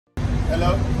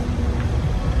Hello?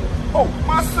 Oh,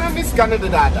 my son is Canada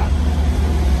dada.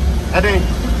 And then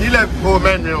he left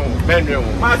menu.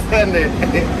 My son this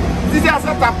is a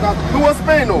setup that he was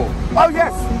Spain. Oh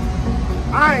yes.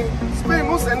 Spain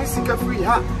most any secret free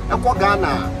ha.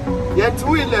 Ghana. Yet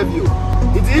we love you.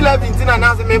 It's 11 and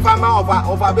as a me family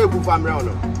of a baby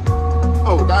family.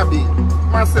 Oh, that be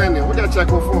my son. Would you check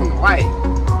your phone? Why?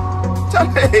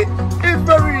 It's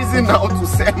very easy now to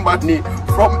send money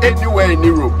from anywhere in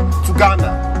Europe to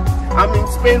Ghana. I'm in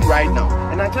Spain right now,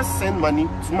 and I just send money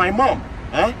to my mom.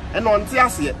 And on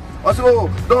Tiasia, also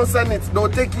don't send it,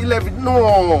 don't take e-levy.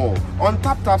 No, on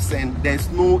tap send, there's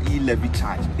no e-levy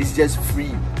charge. It's just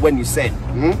free when you send.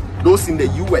 Those in the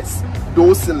US,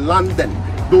 those in London,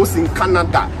 those in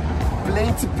Canada,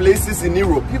 plenty places in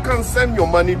Europe. You can send your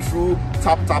money through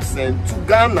tap send to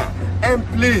Ghana, and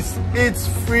please, it's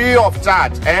free of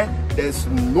charge. There's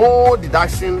no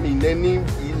deduction in any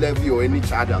e-levy or any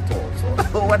charge at all.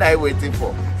 So what are you waiting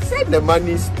for? Send the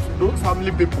money to those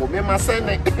family people. Me must send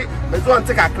it. Let's go and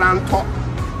take a clan talk.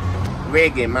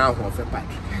 Reggae man of a pack.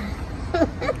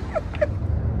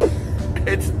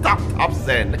 It's tap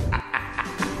send.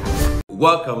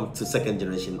 Welcome to Second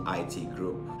Generation IT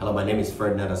Group. Hello, my name is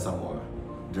Ferdinand Asamoah,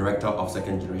 Director of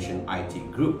Second Generation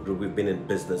IT Group. We've been in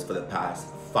business for the past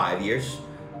 5 years,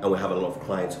 and we have a lot of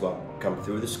clients who have come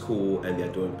through the school and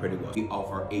they're doing pretty well. We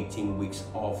offer 18 weeks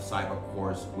of cyber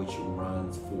course, which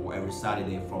runs for every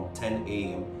Saturday from 10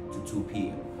 a.m. to 2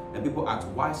 p.m. And people ask,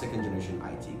 why Second Generation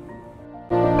IT Group?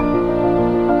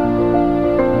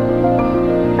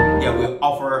 Yeah, we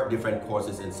offer different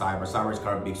courses in cyber. Cyber is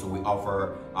kind of big, so we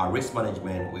offer risk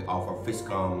management, we offer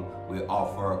FISCOM, we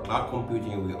offer cloud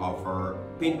computing, we offer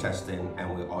pen testing,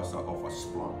 and we also offer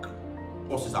Splunk.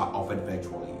 Courses are offered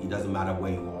virtually. It doesn't matter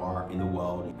where you are in the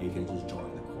world, and you can just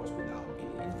join the course without any.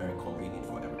 It's very convenient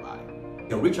for everybody. You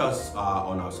can reach us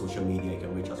on our social media. You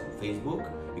can reach us on Facebook,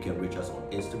 you can reach us on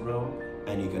Instagram,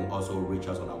 and you can also reach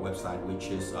us on our website, which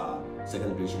is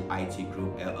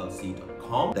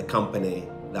secondgenerationitgroupllc.com, the company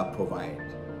that provides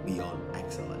beyond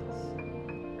excellence.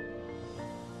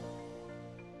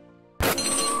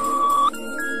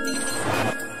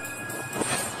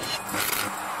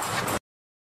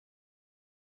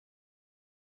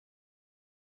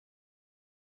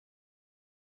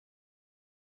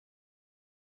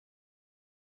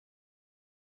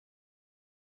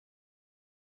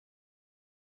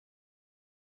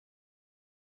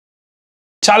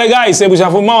 Charlie guys, we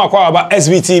have about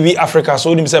SVTV Africa.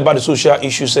 So we say about the social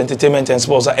issues, entertainment and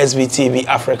sports at SVTV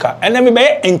Africa. And then we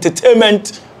buy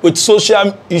entertainment with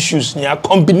social issues, yeah,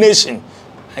 combination.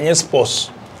 And yes,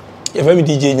 sports. If I'm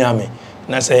DJ Nyame,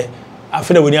 and I say, I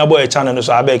feel when you have a channel,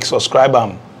 so I beg subscribe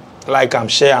like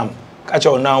share catch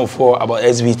on now for about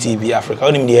SVTV Africa.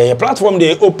 Only the platform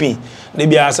they open, they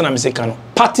be asking me say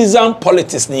partisan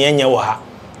politics ni yenye waha.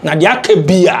 Na dia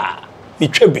kebia bi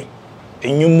twebe.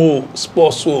 Enyumo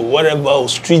sports whatever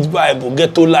street vibe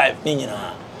ghetto life ni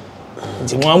nyina.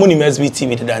 Nti mo amuni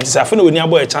SVTV de dan. Nti sa fene we ni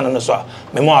abo e channel no so a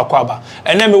me mo akwaba.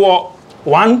 And then me wo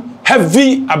one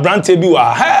heavy abrante bi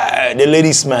wa the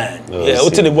ladies man. Oh, yeah,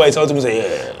 what the boys out to me say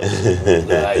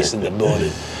yeah. It's in the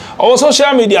building. Our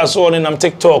social media so on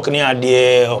TikTok ni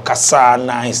ade o kasa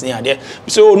nice ni ade.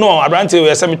 So no abrante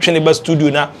we say me twene ba studio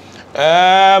na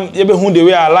you be who they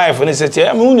were alive and they say,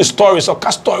 I mean, the stories or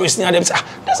cast stories near them. Say,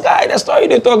 this guy, the story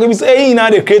they talk, he say, hey, now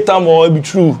they create them or it be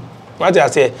true. What I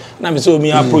say, now me so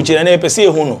me approach it and they say,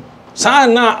 who no.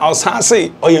 Sana or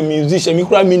say, or your musician, me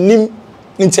cry me name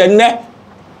internet.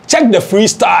 Check the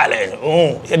freestyle.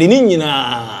 Oh, yeah, the ninja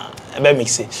na be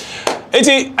mix it.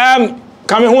 Eti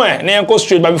come here, na go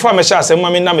straight. But before I share, say,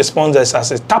 me na me sponsors. I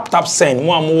say, tap send.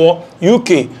 More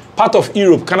UK, part of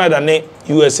Europe, Canada, ne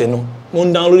USA no.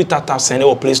 Mon download tap send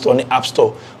or Play Store or App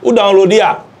Store. Who download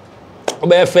there?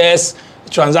 Obe first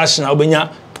transaction obenya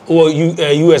or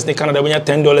US ne Canada obenya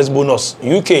 $10 bonus.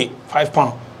 UK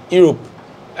 £5. Europe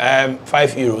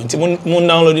 €5. Inti mon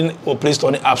download or Play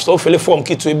Store or App Store. Fill form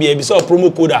kit to be so promo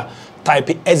code type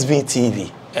SVTV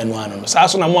and one. So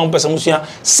as na mo person musia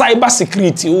cyber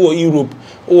security or Europe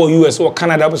or US or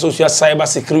Canada so cyber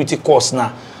security course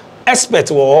na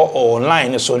expert or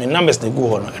online so the numbers they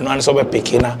go on and one so be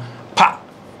pick na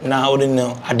now we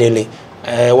know adele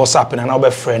what's happening now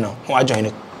be friend now I join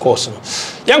the course no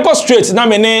yanko straight na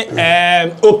me ne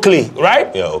Oakley right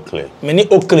yeah Oakley in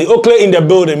the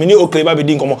building me ne Oakley ba be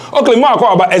din komo Oakley mo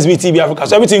akwa about SVTV Africa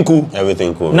so everything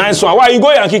cool nice one why you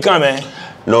go Yankee come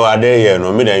No, I there here.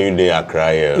 No, me then you there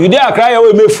cry here. You there cry here,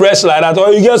 we make fresh like that,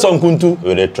 or you get some kuntu.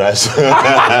 We dey try.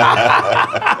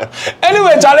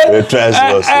 Anyway, Charlie. We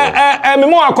try me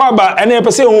more akwaba, and I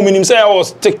say who minim say I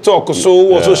was TikTok, so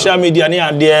was social media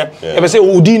near there. I say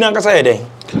Udi na kasa yede.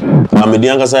 I'm the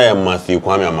younger Matthew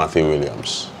Matthew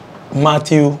Williams.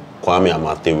 Matthew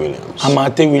Williams.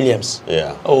 Amate Williams.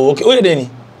 Yeah. Oh, okay. Where then?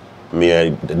 Me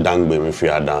dangbe me free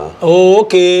adan. Oh,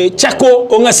 okay. Cheko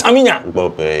onga saminya.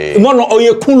 Bope. Mono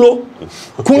oye kulo.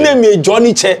 Kune me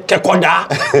Johnny che kekoda.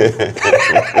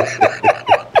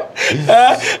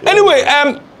 Anyway,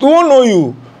 we won't know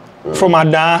you from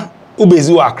Adan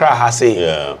Ubezi Accra Hase.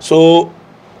 Yeah. So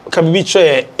can be sure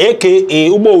AKA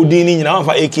Ubo Udini now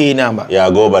for AKA number. Yeah,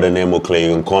 I go by the name of Clay.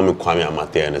 You can call me Kwame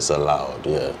Amate and it's allowed.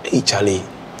 Yeah. Hey Charlie,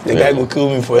 the guy go kill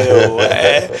me for you.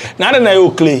 Now that I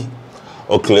Clay.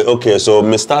 Okay, so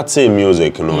me start saying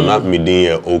music, you know, not me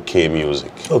doing okay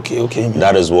music. Okay.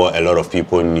 That is what a lot of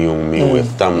people knew me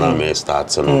with. Tamna me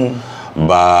start, you know.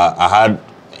 But I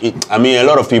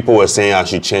lot of people were saying I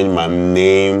should change my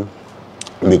name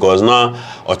because now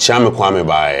Ochame Kwame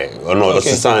by or no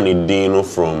Osisani Dino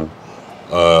from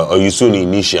Oyusuni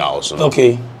initials. You know?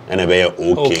 Okay. And I be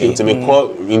okay. To me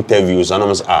call interviews and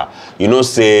I'm you know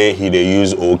say he they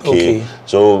use okay.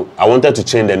 So I wanted to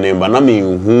change the name, but not me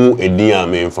who a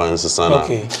DM fans sana.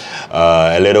 Okay.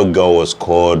 A little girl was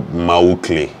called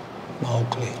Maukle.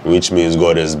 Which means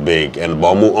God is big. And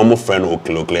but I'm friend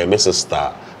Okle, my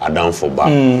sister. I down for back.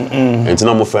 And then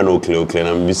I'm friend Okle,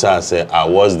 and besides I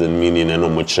say what's the meaning and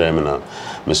I'm chairman.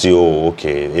 I say, oh,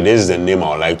 okay. It is the name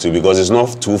I would like to because it's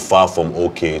not too far from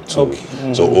okay too.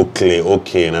 So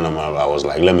okay, and then I was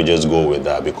like, let me just go with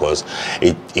that because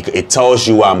it tells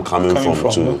you where I'm coming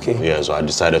from too. Okay. Yeah, so I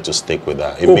decided to stick with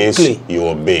that. It means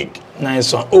you're big.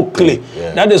 Nice one. Oakley.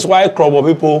 Yeah. That is why Krobo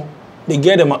people they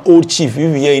get them an old chief.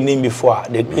 You hear his name before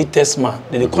the greatest man.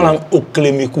 Then they call him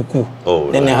Oakley Mekuku.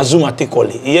 Oh, then they Azuma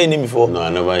Tekole. You hear his name before? No, I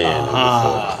never hear him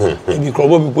before. Maybe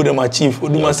Krobo people them a chief. Who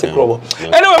do man say Krobo?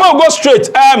 Anyway, we'll go straight.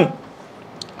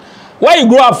 Where you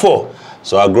grew up for?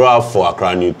 So I grew up for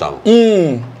Accra Newtown.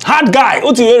 Hard guy.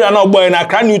 What you hear now, boy in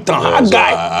Accra Newtown? Hard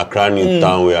guy. Accra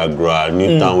Newtown where I grew up.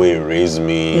 Newtown where he raised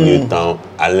me. Newtown.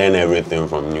 I learned everything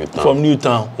from Newtown. From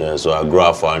Newtown. Yeah. So I grew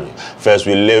up for. First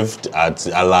we lived at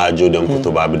Alajo, then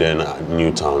Kutubabi, then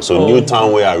Newtown. So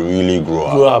Newtown where I really grew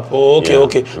up. Grew up. Oh, okay,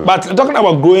 okay. But talking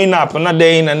about growing up, not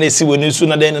then and they see when you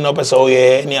soon then and up and say, oh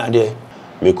yeah, any idea?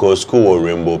 Because school was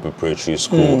Rainbow Preparatory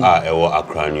School. I was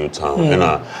Accra Newtown,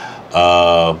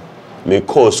 and me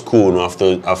call school no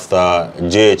after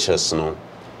JHS no.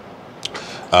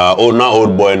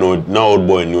 Old boy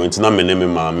new. It's not me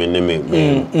name mom, me name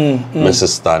my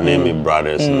sister, name me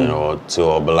brothers, you know.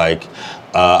 So but like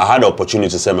I had the opportunity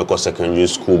to say me call secondary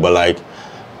school, but like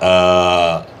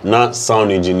not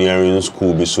sound engineering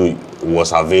school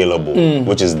was available,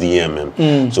 which is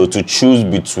DMM. So to choose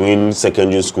between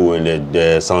secondary school and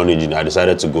the sound engineer, I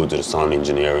decided to go to the sound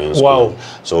engineering school. Wow.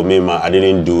 So I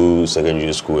didn't do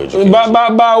secondary school education. But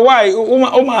why?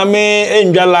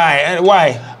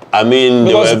 Why? I mean,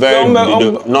 they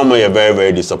were normally very,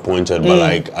 very disappointed, but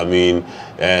like, I mean,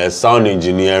 sound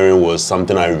engineering was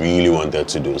something I really wanted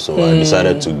to do. So I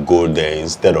decided to go there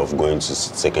instead of going to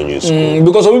secondary school.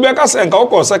 Because we back at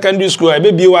secondary school, I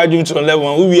be BYU to the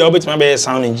level, we will be able to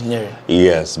sound engineering.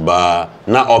 Yes, but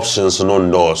not options, no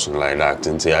doors like that.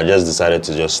 And I just decided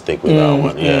to just stick with that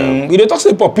one. Yeah. You talk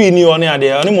to Poppy new on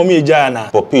there, only mommy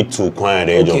Jana. Poppy too, quite at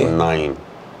the age of 9.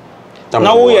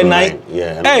 Now we are 9.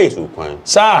 Yeah, hey,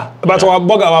 sir, but our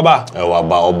bugger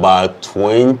about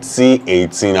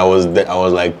 2018. I was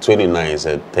like 29,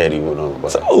 said 30, you know.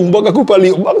 So bugger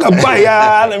kupali, bugger buyer.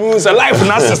 I mean, it's a life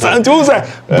assistant. Who's a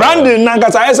Brandon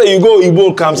Nangasa? I say you go,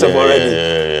 Igbo comes up already.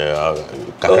 Yeah.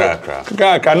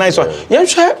 Kakra, nice one. Yeah,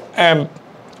 sure.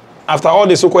 After all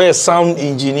the so-called sound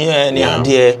engineer and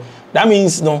idea, that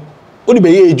means no. What's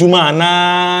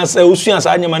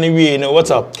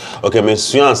up? Okay, me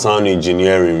sound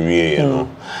engineering, you know,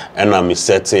 and I'm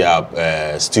setting up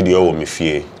studio with me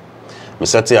fee. Me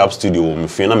setting up studio with me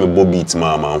fee, and I'm a beat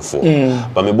man for.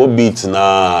 But me beat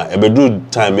na a bedroom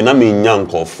time, me na me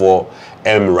nyanko for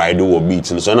ride or beat.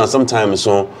 So now sometimes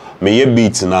so me ye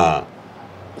beat na.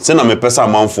 Say na me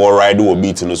person man for ride or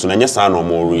beat. So na just no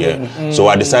more here. So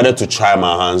I decided to try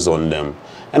my hands on them.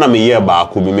 And I'm a year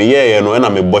back, could be me and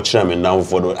I'm a butcher and down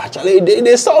for the actually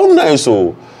they sound nice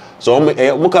so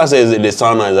Muka says they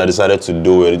sound nice. I decided to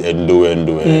do it and do it.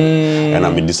 And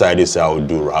I decided to say I would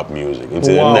do rap music.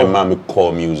 Until then, mommy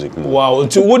call music more. Wow.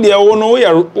 Until what they know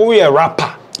we are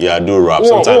rapper. Yeah, I do rap.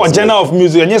 What genre of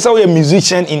music? And yes, I'm a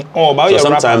musician in all. But so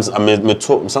sometimes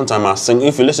sometimes I sing.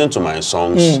 If you listen to my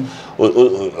songs,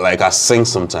 like I sing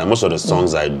sometimes. Most of the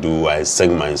songs I do, I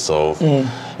sing myself.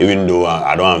 Even though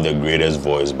I don't have the greatest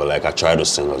voice, but like I try to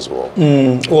sing as well.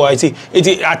 Oh, I see.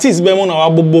 It artists be one of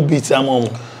our beats.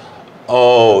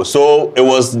 Oh, so it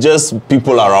was just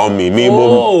people around me.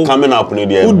 Coming up in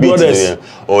the beats.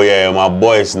 Oh yeah, my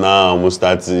boys now almost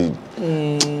started.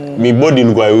 Me body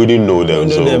I wouldn't know them.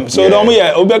 So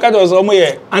yeah. Obeka was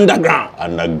underground.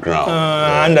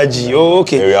 Under G. Oh,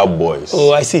 okay. Area boys.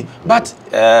 Oh, I see. But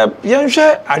you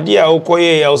share idea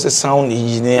okoye also sound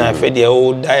engineer. I feel the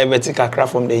old diabetic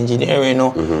craft from the engineering,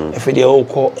 I feel the old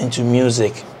call into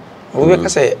music. Obeka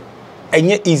say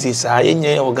enye easy sir,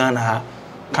 enye organa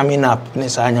coming up ne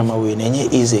sa nyama we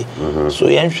enye easy. So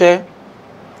you share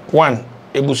one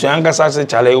Ebusuanga say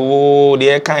chale wo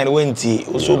the kind wenti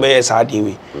also be sad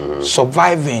way.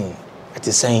 Surviving at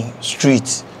the same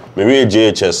street. Maybe a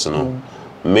JHS no.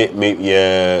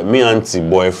 Me auntie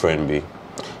boyfriend be.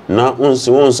 Now once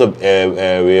we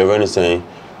ever saying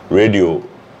radio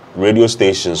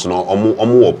stations no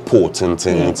omo port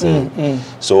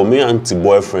so me auntie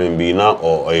boyfriend be now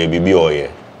or a bibi or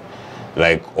yeah.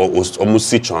 Like almost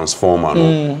see transformer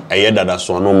no I hear that's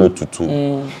one no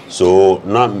tutu so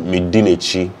now me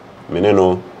dinechi me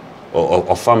no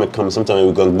or family come sometimes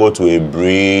we can go to a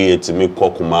breed to make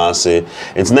kokumase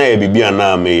it's not a bibi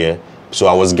na me so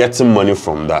I was getting money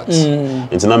from that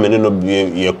it's now me no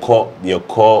your call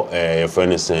your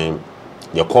friend is saying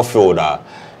your coffee order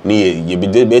you be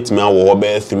bet me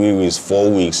about 3 weeks 4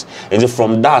 weeks and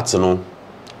from that you know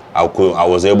I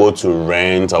was able to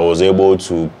rent, I was able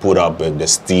to put up the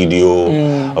studio,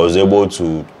 I was able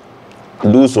to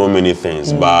do so many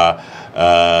things, but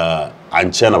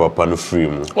I'm checking about pan free.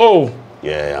 Oh,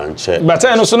 yeah, I'm checking. But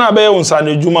I know so now be on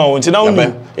Sunday Juma,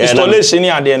 installation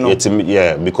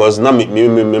yeah, because now me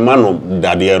man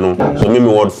that no, so me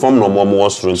what form no more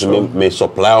so me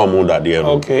supply more that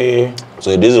Okay.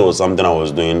 So this was something I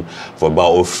was doing for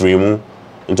about free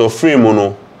into free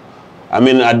no. I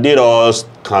mean, I did all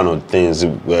kind of things.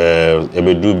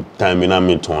 Every do time in a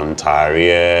meton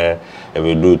tire,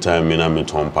 every do time in a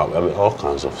meton pop, all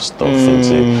kinds of stuff.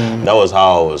 That was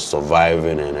how I was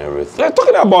surviving and everything. Like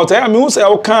talking about, I mean,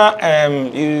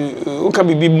 you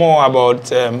can be more about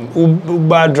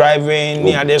Uber driving,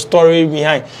 the story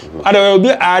behind. And there will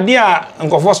be idea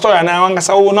and go for story now. I'm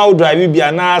going now drive be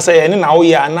an answer and now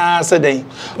we are answer day.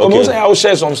 Okay, I'll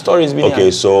share some stories.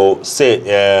 Okay, so say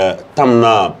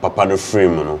Tamna Papa the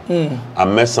Frame, I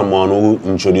met someone who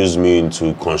introduced me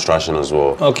into construction as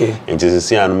well. Okay. And to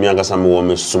see and me and a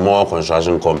small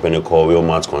construction company called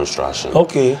Wilmart Construction.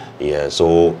 Okay. Yeah,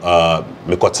 so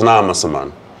me kotna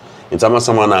masaman. In terms of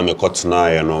someone me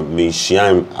kotna, you know, me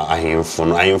shine I am for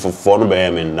no be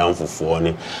me down for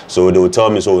phone. So they will tell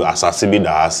me so asasi bi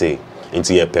da say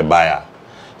into your pebaya.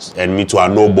 And me too are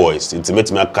no boys. It's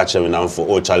make me catch them down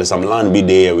for Charlie some land be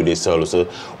there with they sell. So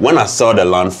when I sell the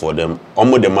land for them,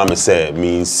 almost the mama say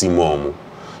me see more.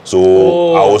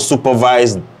 So I was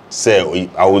supervised. Say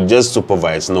I would just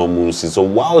supervise no music. So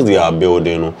while they are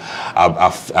building,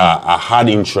 I had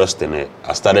interest in it.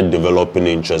 I started developing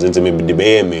interest into maybe the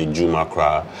BMA Juma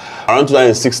cry. Around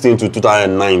 2016 to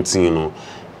 2019,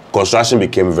 construction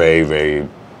became very, very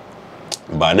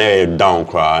bad down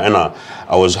cry. And I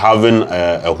was having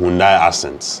a Hyundai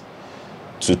Accent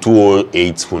to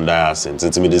 208 Hyundai Accent.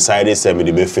 Until me decided to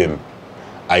me the fame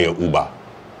I Uber.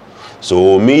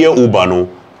 So me Uber no.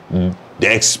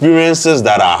 The experiences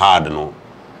that I had,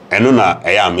 and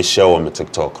I am share on my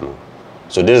TikTok,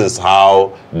 So this is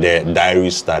how the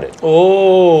diary started.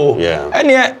 Oh, yeah. And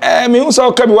yeah, I mean,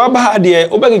 also can be what bad there.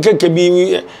 Obeki can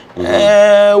be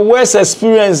worst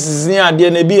experiences near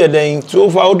the nebi then. So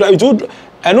far,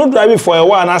 I don't drive it for a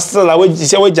while, and I still away.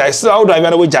 Still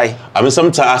drive away. I mean,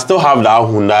 sometimes I still have that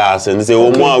Hyundai accent. They say,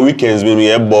 "Oh, more weekends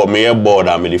me bored.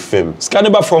 I'm in the film."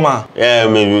 Scannable former. Yeah,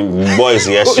 I mean, boys,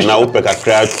 yes. Now we pick a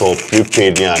crowd top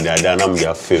prepaid near there. I'm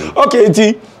their film. Okay,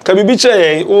 T. Can be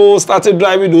picture? Oh, started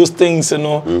driving those things,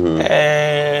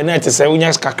 Net say we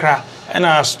just kakra, and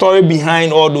a story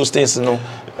behind all those things,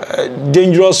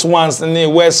 dangerous ones and the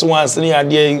worst ones, and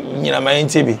my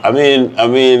NTV. I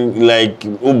mean, like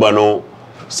Uber, no.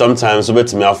 Sometimes you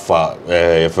bet me off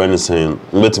your friend is saying,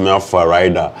 you bet me off a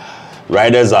rider.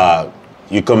 Riders are,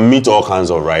 you can meet all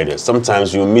kinds of riders.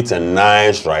 Sometimes you meet a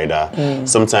nice rider.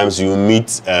 Sometimes you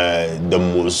meet the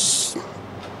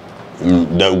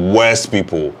worst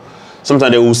people.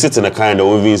 sometimes they will sit in the car and they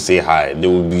won't even say hi. They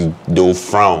will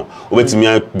frown. Over to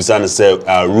me, beside say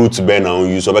route Ben on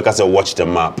you. So because I watch the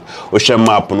map. We share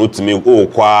map and to me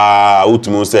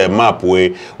me say map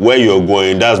where you're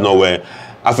going. That's not where.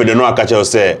 After the no I catch you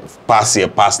say pass here,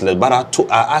 pass left. But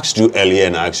I asked you earlier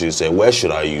and I actually said where should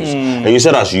I use? And you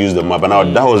said I should use the map,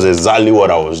 and that was exactly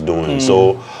what I was doing.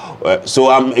 So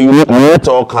you met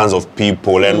all kinds of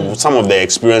people, and some of the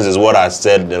experiences. What I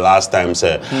said the last time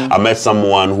said I met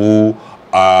someone who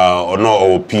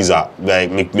or pizza like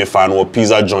me fan or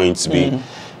pizza joints be.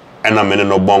 And I'm in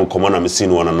no bond come on, I'm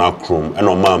seeing one on our room, and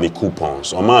on mommy coupons,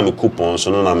 so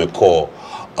no I'm call.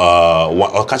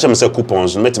 Or catch them say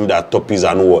coupons, met me that top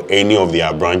pizza no any of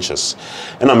their branches.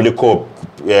 And I'm the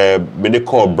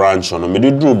call branch on me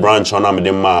they drew branch on me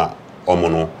the ma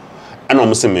omono. And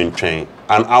I'm saying train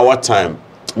an hour time.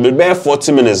 But bare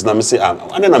 40 minutes now me say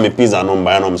and then I'm a pizza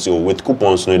number and I'm say with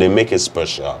coupons no they make it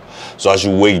special. So I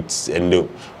should wait and the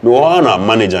one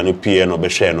manager no PA no be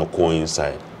share no co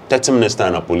inside. 30 minutes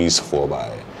time a police for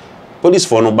by. Police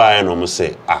for no buy and I'm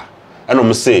say and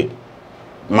I'm say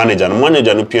manager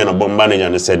no PA no manager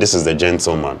and said this is the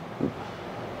gentleman.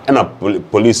 And a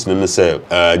police and say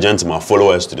gentleman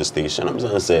follow us to the station. I'm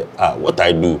saying say what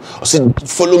I do? I said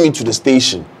follow me to the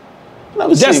station.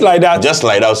 Just like that. Just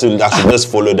like that. I should just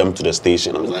follow them to the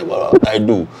station. I was like, well, I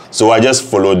do. So I just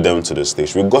followed them to the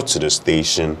station. We got to the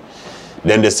station.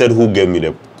 Then they said, who gave me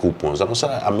the coupons? And I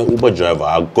said, I'm an Uber driver.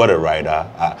 I got a rider.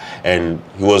 And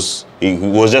he was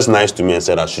just nice to me and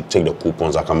said I should take the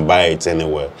coupons. I can buy it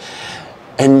anywhere.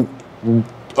 And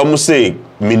I'm say,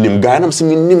 minim guy. And I'm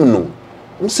saying, minim no.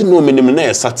 I'm saying, no, minim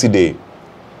no, Saturday.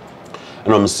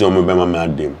 And I'm saying, I'm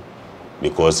mad them.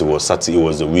 Because it was Saturday, it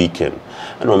was the weekend.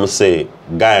 And I'm say,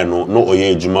 guy, no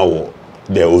oye juma wo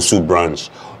the Osu branch.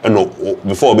 And no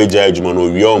before obe jaya juma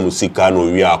no we musika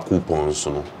no we are coupons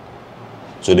no.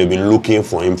 So they've been looking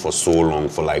for him for so long,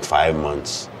 for like 5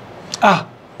 months.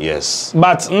 Yes.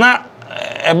 But na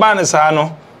ebane sa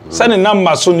no. Send the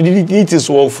number so it is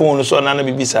your phone so na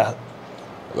be bisa.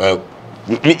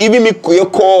 Even me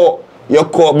your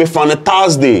call me from a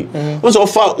Thursday. What's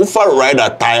offer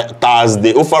rider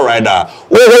Thursday? Offer rider.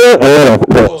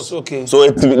 Okay. So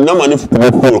it's no money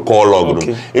for call log.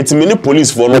 Okay. It's many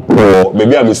police for no call.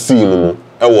 Maybe I'm seeing no.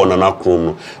 I want an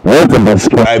acronym. When can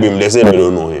describe him? They say they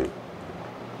don't know him.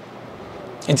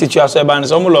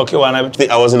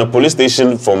 I was in a police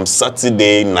station from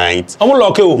Saturday night.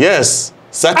 Yes.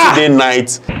 Saturday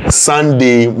night,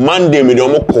 Sunday, Monday. Me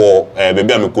don't call.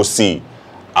 Maybe I'm go see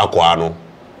Aquano.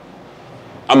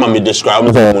 I'm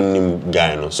describe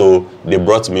guy, no? So they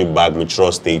brought me back, my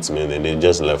trust statement, and they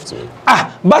just left me.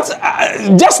 But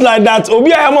just like that,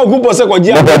 Obi I am a group of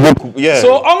yeah.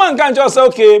 So Oman can't just say,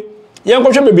 okay, young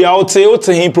country maybe out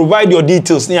him provide your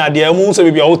details near the moon, so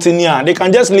maybe out near. They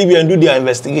can just leave you and do their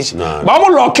investigation. But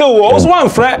I'm not was one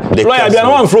friend,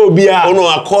 one from Obia. Oh no,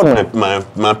 I called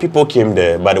my people came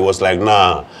there, but it was like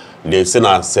nah, they send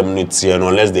us 70 and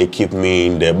unless they keep me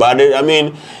in there. But I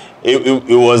mean.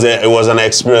 It was an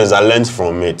experience. I learned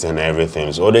from it and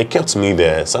everything. So they kept me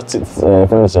there. Saturday,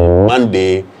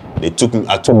 Monday, I took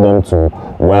them to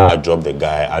where I dropped the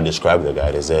guy. I described the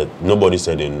guy. They said nobody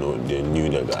said they knew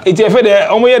the guy. It's if they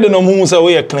don't know who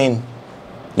we are clean.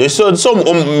 They said some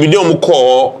medium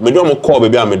call, maybe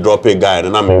I may drop a guy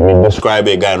and I may describe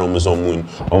a guy on someone.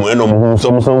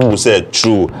 Someone who said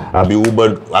true. I'll be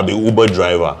Uber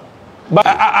driver. But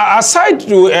aside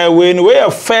to when we are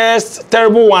first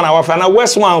terrible one, our final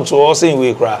worst one to also in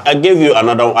we cry. I gave you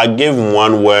another. I gave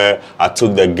one where I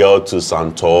took the girl to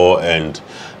Santor and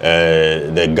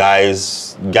the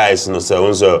guys, you know,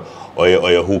 so or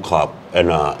your hookup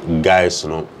and guys,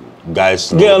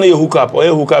 girl, your hookup or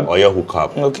your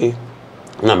hookup. Okay.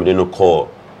 Now me didn't call.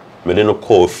 Me didn't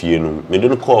call few. Me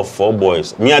didn't call 4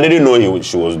 boys. Me I didn't know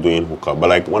she was doing hookup, but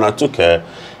like when I took her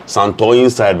Santor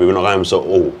inside, we went around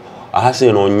so I have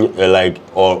seen on like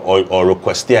or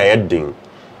request a heading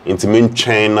into me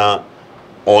China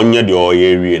on your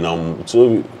area now.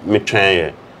 So me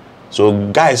train. So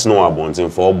guys know about it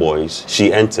 4 boys.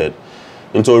 She entered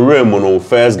into a room when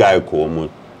first guy come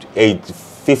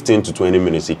 15 to 20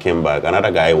 minutes he came back. Another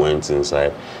guy went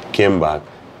inside, came back.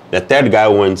 The third guy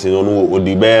went in on would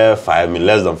be bare 5 minutes,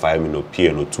 less than 5 minutes, P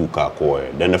no 2 car core.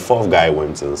 Then the 4th guy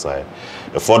went inside.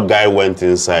 The 4th guy went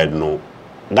inside no.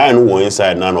 Guy no went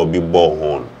inside now no big ball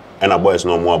horn. And a boy is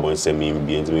no more about say me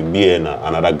be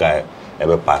another guy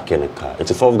ever parking the car. It's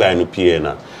the 4th guy no PA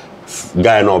na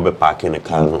guy no be parking the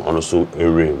car on so a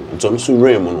rim. It's on so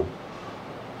rim no.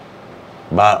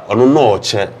 But I don't know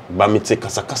check but me take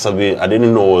kasa be I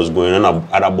didn't know what was going on and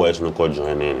other boys no could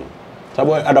join in.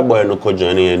 Other boy no could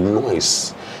join in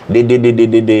noise. They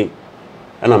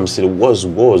And I'm saying, what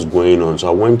was going on? So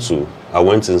I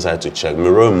went inside to check. Me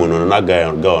room no that guy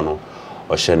and girl no,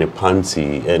 or shiny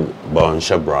panty and bon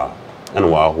shabra, and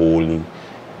holding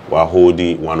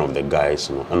one of the guys,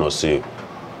 no, and I say,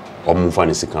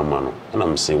 man. And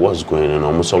I'm saying, what's going on?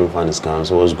 I'm so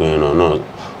so what's going on? No,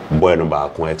 boy no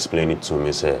back can explain it to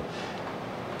me. Say,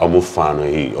 I'm fan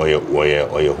or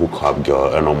your hookup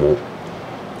girl, and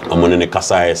I'm in the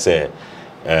casa. Say,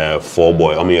 4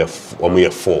 boy. I'm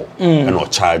here 4, and I'll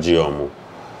charge you.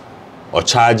 Or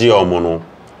charge you no.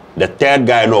 The third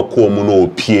guy no come no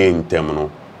pay in them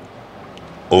no.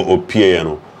 Or pay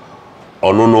no.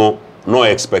 Or no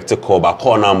expect to call back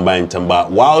call number in them,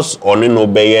 but whilst on no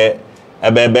be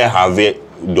ebe have it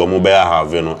domo be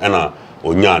have no and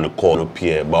onya no call no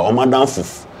pay but o madam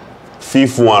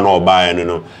fifth one or buy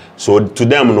no. So to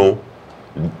them no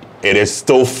it is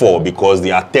still 4 because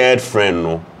their third friend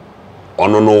no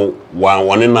no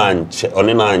one in check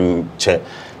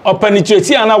or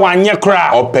penetrate and one year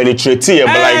cry or penetrate but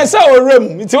like so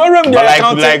room it's a room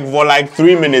like for like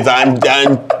 3 minutes and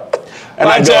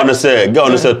I get on the say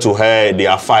to her they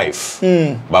are 5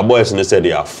 but boys they say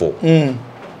they are 4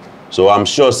 so I'm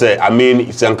sure say I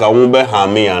mean Sanka Wumbe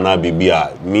Hami and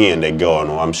Abibia me and the girl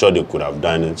no I'm sure they could have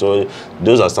done it. So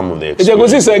those are some of the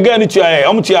experiences.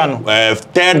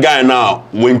 Third guy now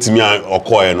went to me or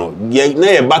coin no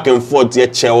yeah back and forth yeah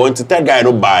chair went to third guy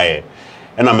no buy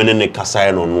and I'm in the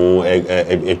casa no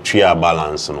a tria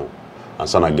balance no and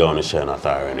son a girl on the share na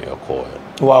tire and a coin.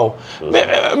 Wow.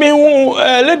 I mean,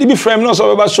 let it be frame no so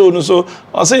about show no so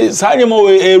I say Sanyamo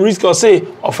a risk or say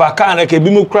of a car like a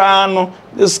bimukran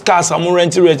this car some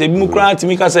rent rate a bimukran to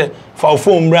me can say for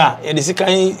phone bra and the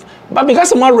kind but because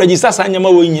someone register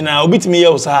Sanyamo win now bit me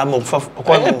else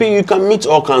you can meet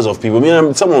all kinds of people. I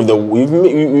mean some of the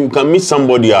you can meet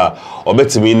somebody or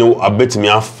bet me no I bet me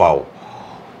a foul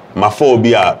my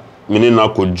phobia meaning I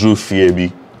could drew fear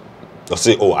be I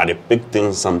say, oh, at the big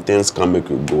things, some things can make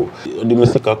you go. The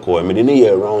mystical call, I mean, in a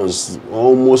year around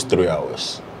almost 3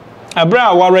 hours. A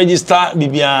bra will register,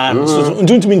 Bibian.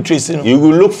 Don't be interested. You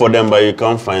will look for them, but you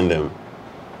can't find them.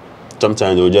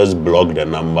 Sometimes they'll just block the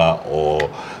number, or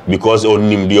because on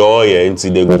the oil,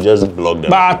 they will just block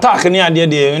them. But attack any idea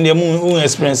there when they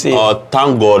experience it.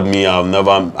 Thank God, me, I've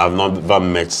never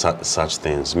met such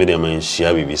things. Me, them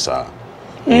share visa.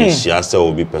 Share say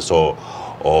will be person.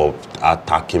 Or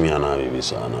attacking me and I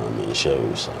mean share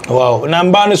with wow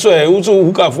number so also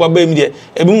hookup for baby there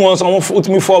ebi won some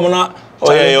ultimate form na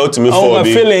ultimate form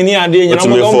be feeling ni ade you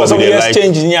know some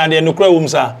exchange ni ade no kra wom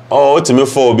sa ultimate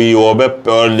form be you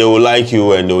they will like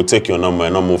you and they will take your number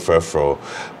and no more for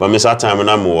but me that time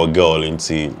na me girl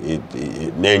into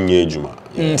na enye ejuma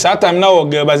that time na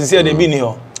girl but see they be ni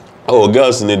ho oh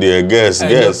girls need there guess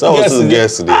I was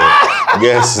guess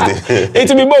there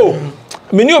it be bo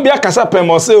many obi akasa pem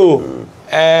o se o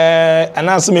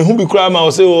ananse me hu bi kura ma o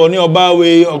se o ni oba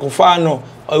we okofa no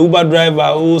Uber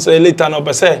driver o say later no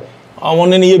pe say won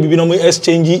ne ye bibi no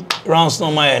exchange rounds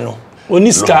no ma no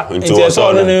oniska nti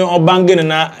so no ne obangin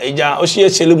na eja o hie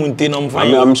chele mu nti no mfa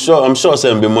I'm sure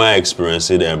say be more experience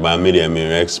there but me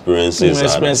experiences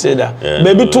that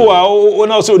baby to o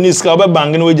na so oniska o be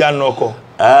bangin we ja no ko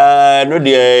no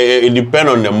there it depend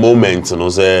on the moment no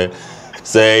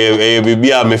say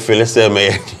baby I me feel say me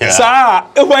sir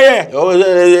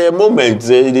oh moment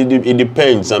it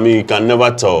depends I mean you can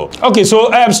never tell. Okay, so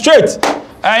straight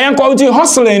young quality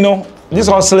hustling no this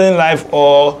hustling life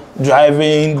or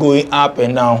driving going up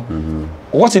and down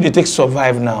what did it take to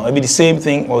survive now? It be the same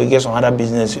thing or you get some other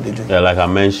business you do? Yeah, like I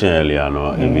mentioned earlier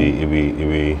no it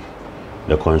be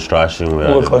the construction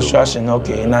construction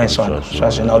okay nice one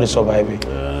construction now they survive it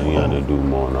they do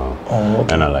more now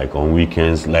okay. And I like on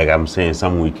weekends like I'm saying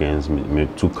some weekends me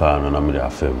 2 car and I'm there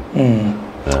film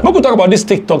we could talk about this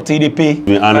TikTok TDP. To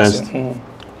be honest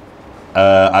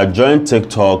I joined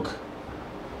TikTok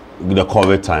the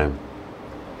COVID time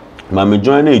but me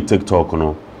joining TikTok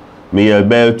no me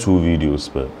about 2 videos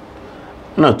but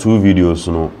not 2 videos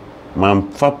no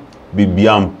man fa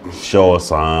bibiam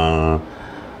shows now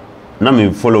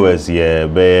my followers here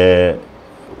be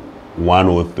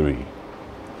 103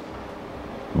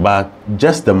 but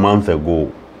just a month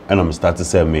ago and I'm starting to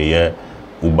say me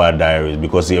Uber Diaries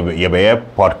because you be a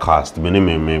podcast me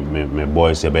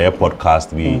boys you be a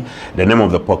podcast the name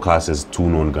of the podcast is Two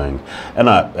Known Gang and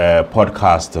a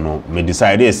podcast you know me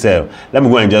decided say let me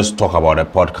go and just talk about a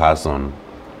podcast on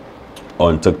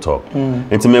TikTok.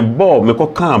 And to me, Bob, me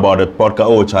talk about the podcast.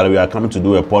 Oh, Charlie, we are coming to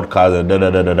do a podcast.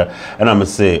 And I'm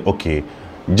say, okay,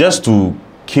 just to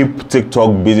keep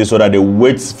TikTok busy so that they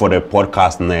wait for the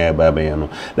podcast nearby. You know,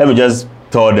 let me just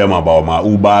tell them about my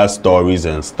Uber stories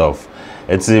and stuff.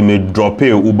 It's me drop a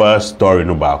Uber story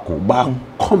no back. But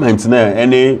comments there,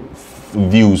 any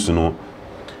views, you know.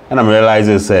 And I'm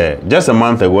realizing, just a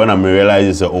month ago, when I'm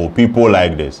realizing, oh, people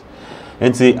like this.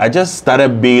 And see, I just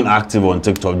started being active on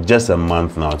TikTok just a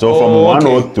month now. So from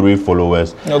 103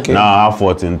 followers, now I have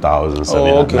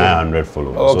 14,900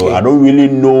 followers. So I don't really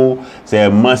know, say,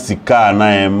 and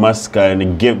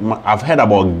gift. I've heard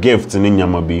about gifts in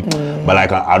Nyamabi, but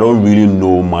like I don't really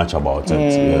know much about it.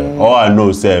 Yeah. All I know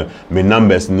is my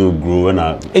numbers no grow and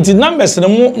it is numbers the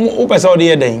more out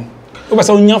the day.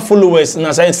 Followers and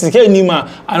I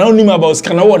don't know about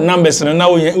what numbers and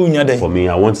now for me,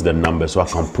 I want the numbers so I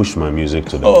can push my music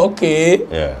to them. Okay.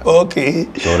 Yeah. Okay.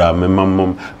 So that my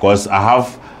mom, because I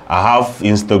have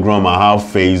Instagram, I have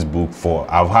Facebook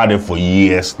I've had it for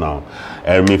years now.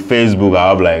 And my Facebook I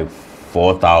have like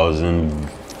 4,000.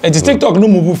 And TikTok no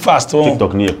move fast.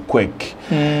 TikTok near quick.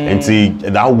 And see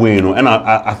that way, you know. And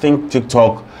I think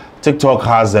TikTok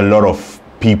has a lot of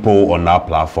people on that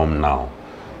platform now.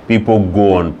 People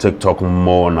go on TikTok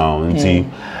more now. And see,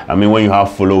 I mean, when you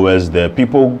have followers there,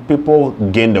 people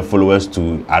gain the followers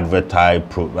to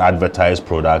advertise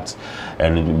products,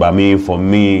 and for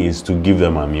me, is to give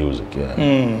them my music.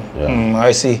 Yeah.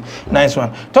 I see. Nice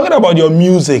one. Talking about your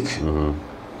music,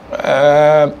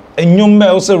 nyumba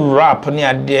also rap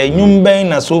near there. Nyumba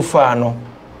na so far no.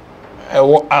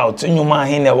 Out. Nyumba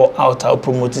hine out. How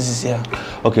promote this here?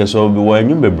 Okay, so when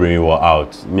you were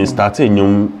out, me started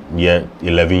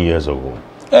 11 years ago.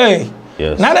 Hey,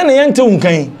 yes. Now then,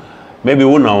 maybe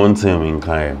one I want him in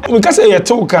kind. Because you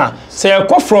talk, say I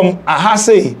come from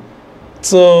Ahase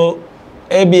to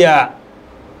Ebia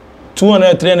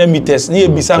 200, 300 meters near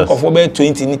Bisan of about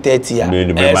 20, 30 years.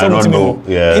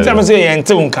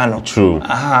 True.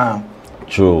 Aha.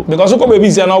 True. Because you baby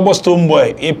is an Boston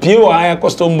boy, a pure higher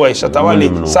custom boy, Shatawale,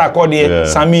 Sakodi,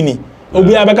 Samini.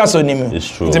 It's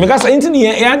true. It's because so I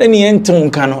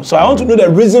want to know the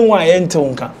reason why I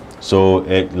enter. So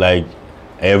it's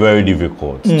very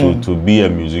difficult to be a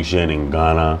musician in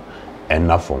Ghana and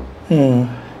not from.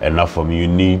 Enough from you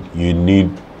need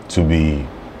to be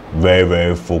very,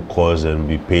 very focused and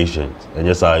be patient. And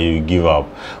just how you give up.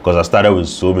 Because I started with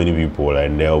so many people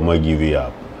and they almost give it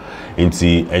up. And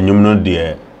you're not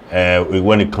there.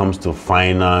 When it comes to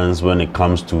finance, when it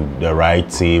comes to the right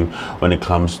team, when it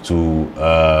comes to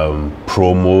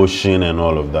promotion and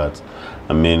all of that,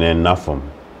 I mean, enough from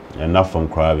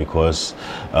cry because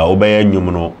obey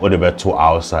nyumuno or the better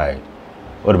outside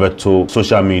or the better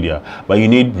social media, but you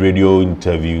need radio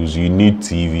interviews, you need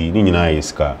TV,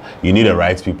 you need the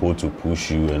right people to push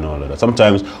you and all of that.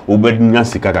 Sometimes obey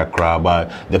cry,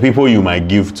 but the people you might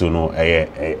give to know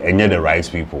and the right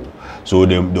people. So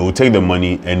they will take the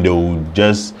money and they will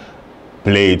just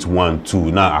play it 1,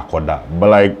 2, now akoda. But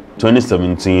like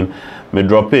 2017, me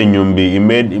drop in Nyumbi,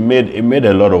 it made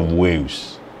a lot of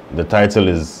waves. The title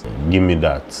is Give Me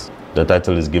That. The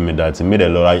title is Give Me That. It made a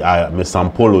lot. I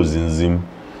sample Zinzim.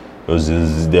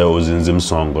 There was Zinzim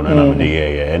song on and and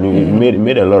it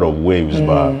made a lot of waves.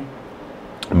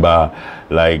 But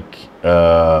like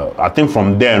I think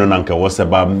from there no nanka was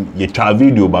about you try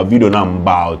video na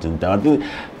about and I think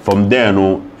from there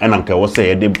no and nanka was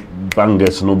say the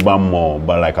bangers no bam more,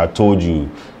 but like I told you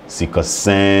Sika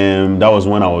Sam, that was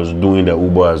when I was doing the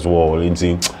Uber as well.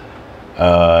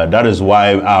 That is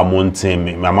why I'm on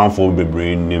team. My man for be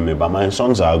bringing me, but my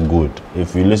songs are good.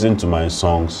 If you listen to my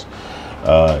songs,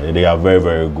 they are very,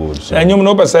 very good. So. And you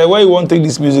know, but say why you want to take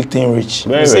this music thing rich?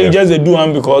 You say you just do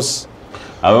one because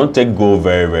I don't go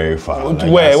very, very far.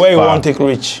 Like where you want to take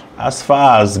rich? As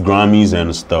far as Grammys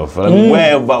and stuff,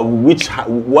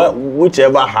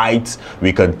 whichever height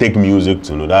we can take music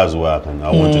to, that's where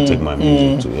I want to take my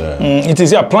music to. Yeah. It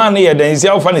is your plan here. Then is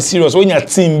your fun serious when your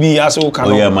team be as well.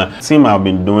 Oh yeah, my team I've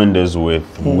been doing this with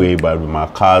way back with my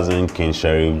cousin King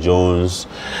Sheriff Jones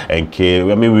and K.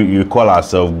 I mean, we call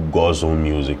ourselves God's Own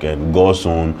Music, and God's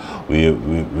Own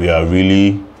we are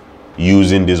really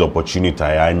using this opportunity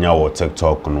or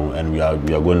TikTok, and we are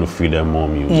going to feed them more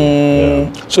music.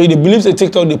 Yeah. So you believe the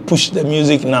TikTok they push the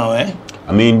music now, eh?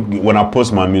 I mean, when I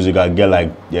post my music, I get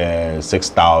like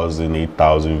 6,000,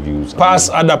 8,000 views.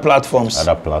 Past other platforms.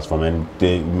 Other platform, and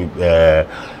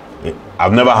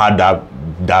I've never had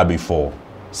that before.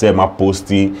 Say my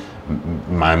posting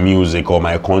my music or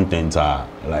my content are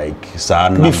like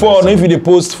sad. Before, if you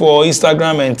post for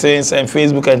Instagram and things and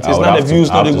Facebook and things, now the views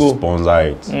not they go. Sponsor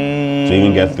it. To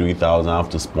even get 3,000, I have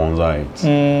to sponsor it.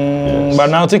 Yes. But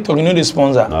now TikTok, you know the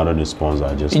sponsor. Now that the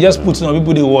sponsor, you just put it on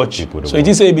people they watch. So it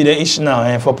is a be the issue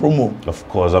now for promo. Of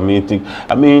course, I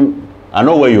mean, I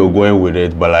know where you're going with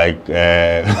it, but like,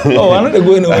 oh, I'm not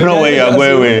going. I know where you're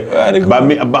going with.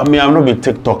 But me, I'm not a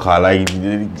TikToker. Like,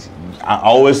 I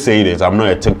always say this, I'm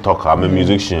not a TikToker, I'm a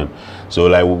musician. So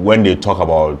like when they talk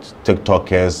about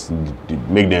TikTokers,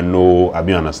 make them know, I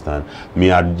mean, understand.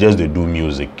 Me, I just they do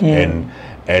music. And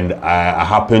I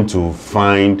happen to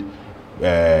find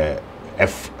a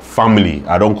family,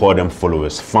 I don't call them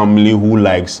followers, family who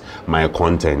likes my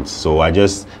content. So I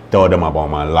just tell them about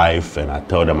my life and I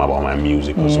tell them about my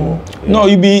music as well. Yeah. No,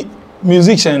 you be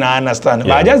musician, I understand.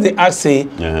 But I just they ask say,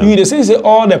 you they say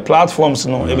all the platforms,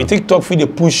 no, maybe TikTok feed they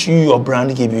push you your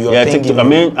brand, give you your thing. TikTok,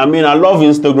 I mean, I love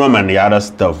Instagram and the other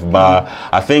stuff, but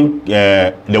I think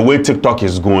the way TikTok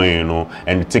is going, you know,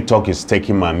 and TikTok is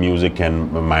taking my music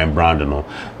and my brand, you know,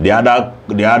 the other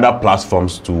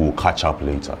platforms to catch up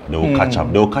later. They will catch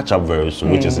up. They will catch up very soon,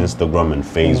 which is Instagram and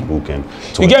Facebook and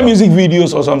Twitter. You get music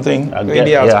videos or something?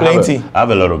 Plenty. I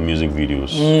have a lot of music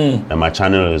videos, and my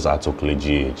channel is Atokle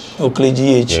GH.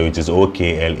 OKLAYGH. Yeah, which is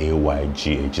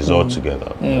OKLAYGH. It's all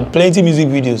together. Yeah. Plenty music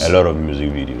videos. A lot of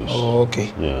music videos. Oh,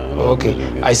 okay. Yeah.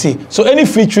 Okay. I see. So any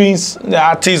featurings, the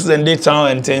artists and they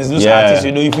sound and things, those artists,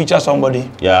 you know, you feature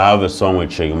somebody. Yeah, I have a song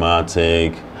with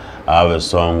Chigmatic. I have a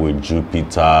song with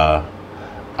Jupiter. I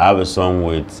have a song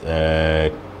with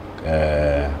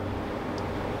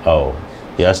oh,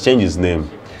 he has changed his name.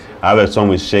 I have a song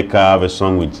with Shaker. I have a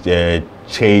song with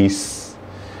Chase.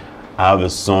 I have a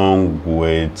song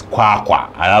with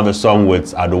Kwakwa. I have a song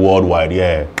with At the Worldwide,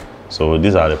 yeah. So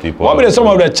these are the people. What are some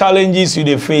of the challenges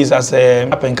you face as a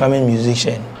up-and-coming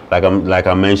musician? Like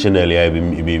I mentioned earlier,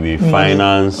 it be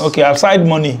finance. Okay, aside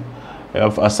money.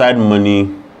 Aside money,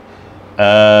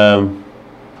 to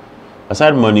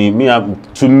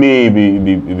me, it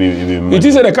be money. It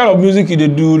is the kind of music you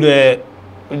do, the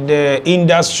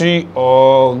industry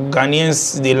or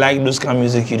Ghanaians, they like those kind of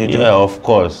music you do? Yeah, of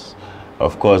course.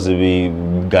 Of course, it be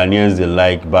Ghanaians they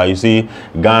like, but you see,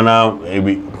 Ghana, it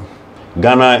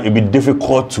be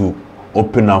difficult to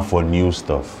open up for new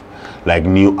stuff, like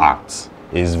new acts.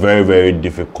 It's very, very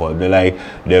difficult. They like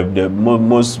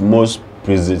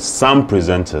some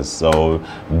presenters or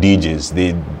DJs.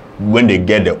 When they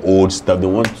get the old stuff, they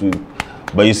want to.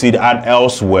 But you see,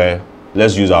 elsewhere.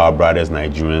 Let's use our brothers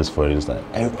Nigerians for instance.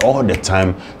 And all the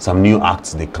time, some new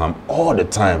acts they come. All the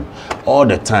time.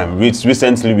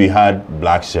 Recently we had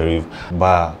Black Sheriff,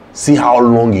 but see how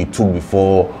long it took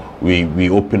before we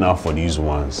open up for these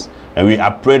ones. And I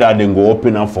pray that they go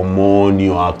open up for more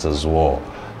new acts as well.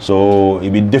 So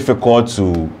it'd be difficult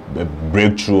to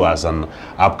break through as an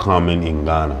upcoming in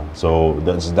Ghana. So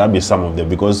that'd be some of them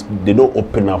because they don't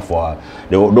open up for.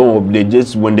 They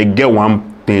just when they get one.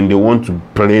 They want to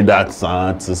play that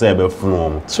song to say a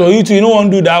from. So you don't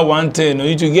want to do that one thing,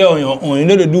 you to get on your own. You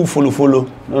know they do follow.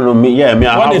 No, me.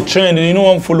 What the trend? You don't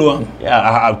want to follow them.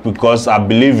 Yeah, because I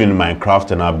believe in my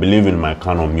craft and I believe in my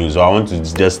kind of music. I want to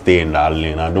just stay in that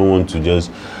lane. I don't want to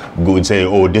just go and say,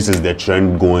 oh, this is the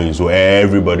trend going. So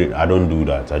everybody, I don't do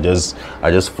that. I just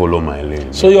follow my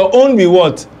lane. So your own be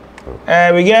what?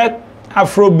 We get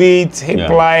Afrobeat, hip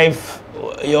life.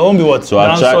 Your own be what? So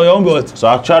your own be what? So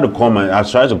I try to call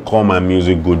my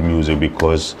music good music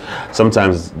because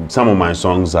sometimes some of my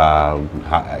songs are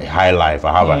high life.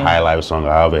 I have a high life song,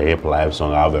 I have a hip life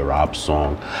song, I have a rap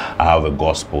song, I have a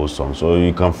gospel song. So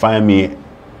you can find me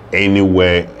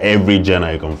anywhere, every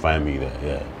genre you can find me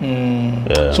there.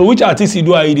 Yeah. So which artists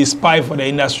you spy for the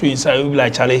industry inside? You be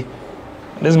like, Charlie,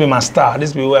 this be my star,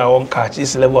 this be where I want catch,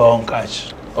 this level I want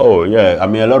catch. Oh yeah, I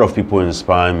mean a lot of people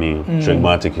inspire me.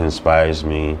 Chigmatic inspires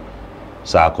me.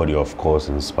 Sarkodie of course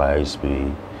inspires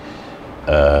me.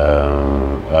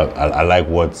 I like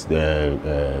what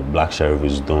the Black Sheriff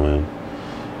is doing,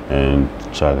 and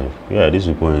Charlie. Yeah, these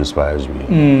people inspires me.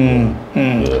 Yeah.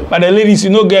 But the ladies, you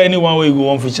don't get anyone where you go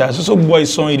on feature. So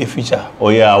boys song in the feature. Oh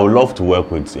yeah, I would love to work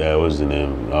with. What's the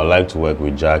name? I would like to work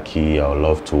with Jackie. I would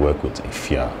love to work with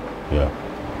Ifya. Yeah.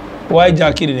 Why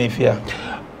Jackie and Ifya?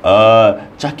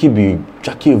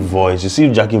 Jackie voice. You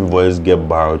see, Jackie voice get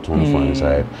baritone for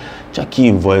inside. Jackie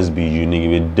voice be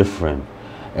unique, be different,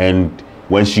 and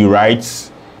when she writes,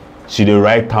 she the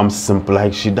write time simple.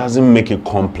 Like she doesn't make it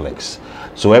complex,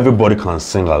 so everybody can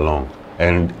sing along.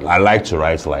 And I like to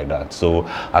write like that. So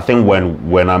I think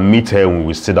when I meet her, when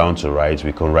we sit down to write,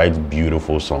 we can write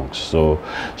beautiful songs. So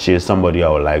she is somebody I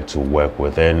would like to work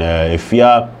with. And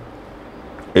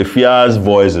Ifya's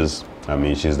voice I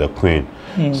mean, she's the queen.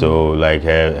 So like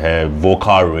her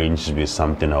vocal range should be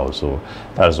something else. So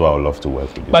that's why I would love to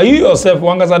work with. But you yourself,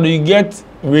 do you get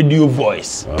radio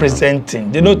voice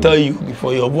presenting? They don't tell you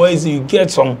before your voice. You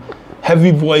get some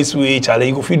heavy voice with each other.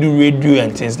 You go do radio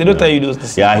and things. They don't tell you those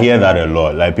things. Yeah, I hear that a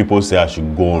lot. Like people say I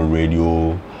should go on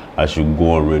radio.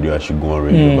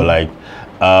 But like,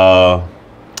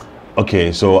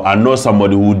 okay, so I know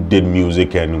somebody who did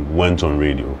music and went on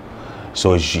radio.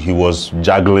 So he was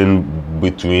juggling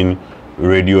between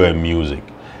radio and music,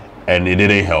 and it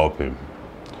didn't help him.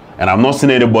 And I've not seen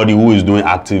anybody who is doing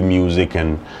active music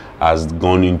and has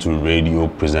gone into radio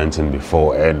presenting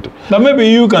before. But maybe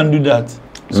you can do that.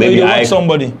 So maybe you want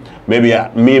somebody. Maybe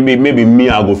me,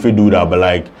 I go fit do that. But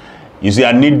like, you see,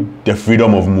 I need the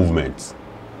freedom of movement.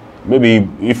 Maybe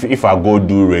if I go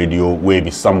do radio, where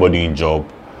be somebody in job,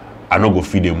 I not go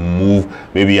feed a move.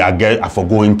 Maybe I for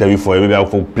go interview for it. Maybe I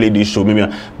for play this show.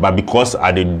 But because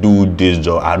I did do this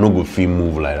job, I not go feel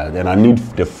move like that. And I need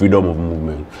the freedom of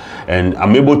movement. And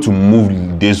I'm able to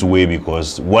move this way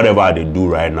because whatever I do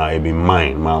right now, it be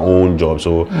mine, my own job.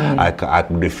 So I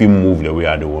feel move the way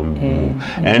I want to move.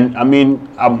 And I mean,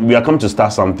 we are come to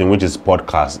start something which is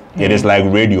podcast. It is like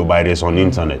radio, but it is on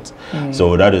internet.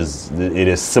 So it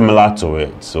is similar to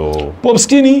it. So Pop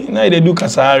Skinny, now they do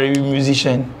Kasari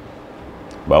musician.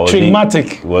 But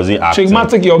Trigmatic. Was he active?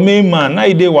 Trigmatic, your main man. Now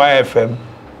he did YFM.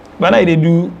 But now they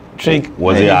do Trig.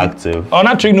 Was he active? Oh,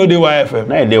 not Trig, no, they YFM.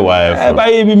 Now he did YFM.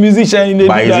 But he be musician.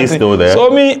 But is he still there? So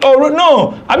me, oh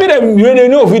no. I mean, they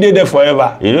know if we did there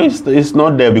forever. You know, it's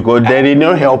not there because they did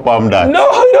not help him that.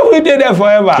 No, you know we did there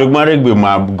forever. Trigmatic be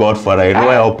my godfather. You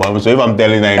know help him. So if I'm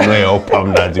telling you, I know help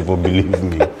him that, if you believe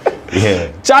me.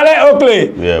 Yeah. Charlie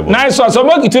Oakley. Yeah, nice one. So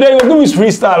today we'll give you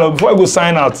freestyle before we go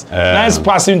sign out. Nice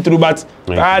passing through, but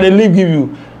the leave give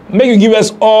you. Make you give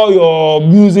us all your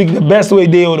music, the best way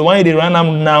they or the one they run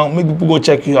them now. Make people go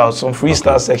check you out. Some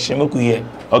freestyle section. Make we hear.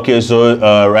 Okay, so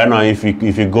right now if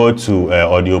you go to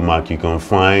Audio Mark, you can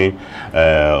find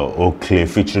Oakley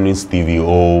featuring Stevie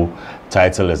O.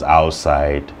 Title is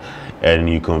Outside, and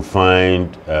you can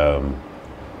find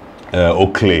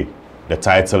Oakley. The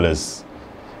title is.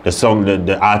 The song,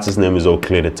 the artist name is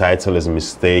Oakley. The title is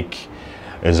Mistake.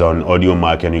 Is on Audio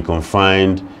Mark, and you can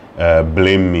find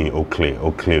Blame Me, Oakley.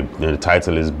 The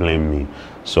title is Blame Me.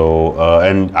 So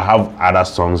and I have other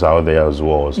songs out there as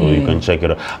well, so you can check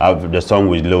it out. The song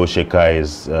with Lil Shaker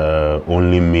is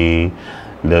Only Me.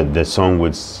 The song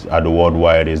with At the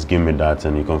Worldwide is Give Me That,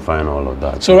 and you can find all of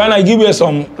that. So right now, give us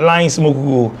some lines,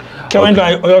 Mokugo.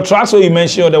 Your tracks where you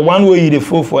mentioned, the one way you the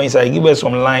full for inside, give us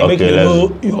some lines. Okay,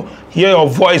 make you know, hear your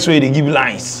voice where they give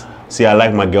lines. See, I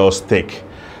like my girls thick.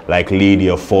 Like lead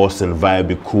your force and vibe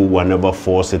be cool, I never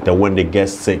force it. And when they get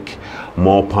sick,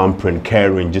 more pampering,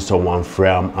 caring, just on one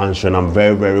frame, I'm answering. I'm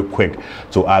very, very quick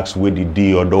to ask with the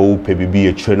D or the old baby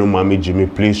a trainer, mommy Jimmy,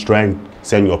 please try and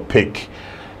send your pick.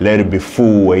 Let it be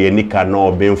full where you nika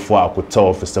no being for I could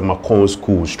tell if it's my cone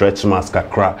school, stretch mask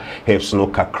kakra, hips no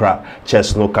kakra,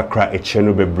 chest no kakra, a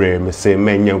chenu be brave, me say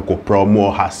men yanko pro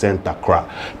more ha center cra.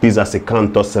 Pizza se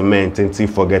canto cement, and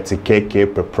forget to KK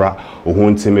prepra, or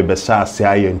won't me be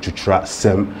shy and to try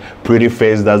sem. Pretty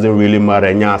face doesn't really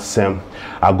matter, nya sem.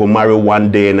 I go marry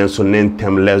one day and then so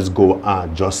nentem let's go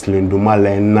Jocelyn do my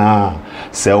lena.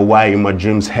 Say why in my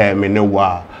dreams hair me no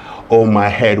wa. Oh my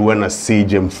head when I see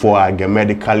Jim 4, I get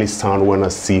medically sound when I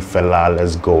see fella,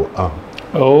 let's go.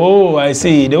 Oh, I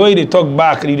see. The way they talk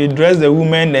back, they dress the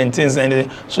women and things, and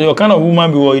so your kind of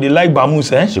woman be you like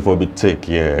bamus, eh? She for be thick,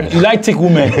 yeah. You like thick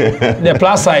women, the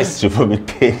plus size. She for be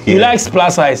thick. Yeah. You like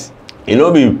plus size. You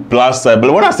know, be plus size,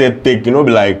 but when I say thick, you know,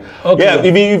 be like, okay. Yeah,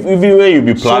 if you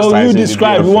be plus size. So you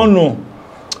describe, you won't know.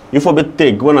 You for be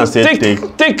thick. When I say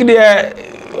thick,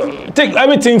 take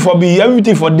everything for day.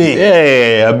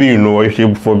 Yeah, I be you know if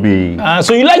for be.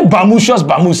 So you like bamushous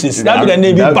bamuses? That be the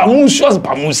name. Bamushous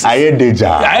bamuses. I hate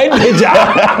deja.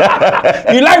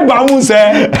 You like bamus,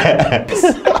 eh?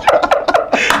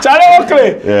 Charlie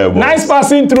Oakley. Yeah, nice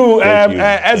passing through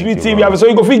SVTV. So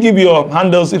you go give your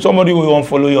handles if somebody will want to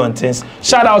follow you on things.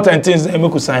 Shout out and things, and we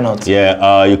could sign out.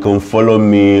 Yeah, you can follow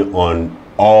me on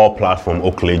all platforms.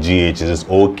 Oakley GH is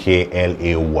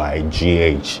OKLAYGH.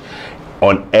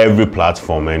 On every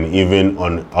platform, and even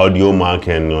on Audio Mark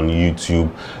and on YouTube.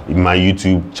 My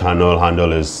YouTube channel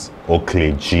handle is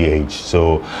Oakley GH.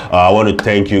 So I want to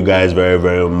thank you guys very,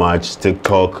 very much.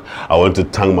 TikTok, I want to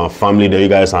thank my family that you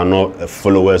guys are not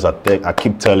followers. I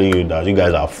keep telling you that you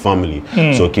guys are family.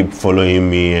 So keep following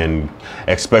me and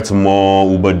expect more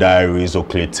Uber Diaries,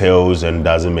 Oakley Tales, and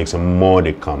doesn't make some more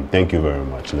to come. Thank you very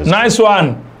much. Nice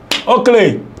one,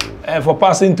 Oakley. For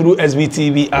passing through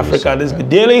SVTV Africa, this be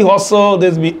daily hustle,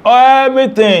 this be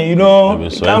everything, you know.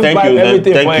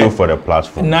 Thank you for the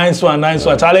platform. Nice one,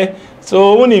 Charlie.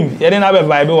 So when you didn't have a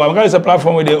vibe, I'm going to a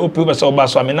platform where they open up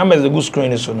so I mean, number is a good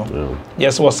screen, so no.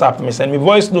 Yes, WhatsApp me send me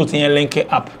voice note in your link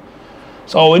up.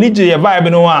 So when you your vibe, you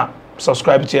know,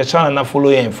 subscribe to your channel and follow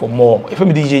you for more. If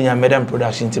I'm DJ in Madam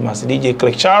Production team, as DJ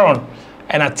click Sharon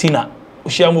and Atina,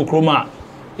 Ushiamu Chroma.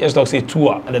 Yes, doc say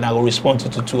tour, and then I will respond to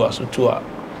tour. So tour.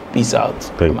 Peace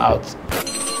out. I'm out.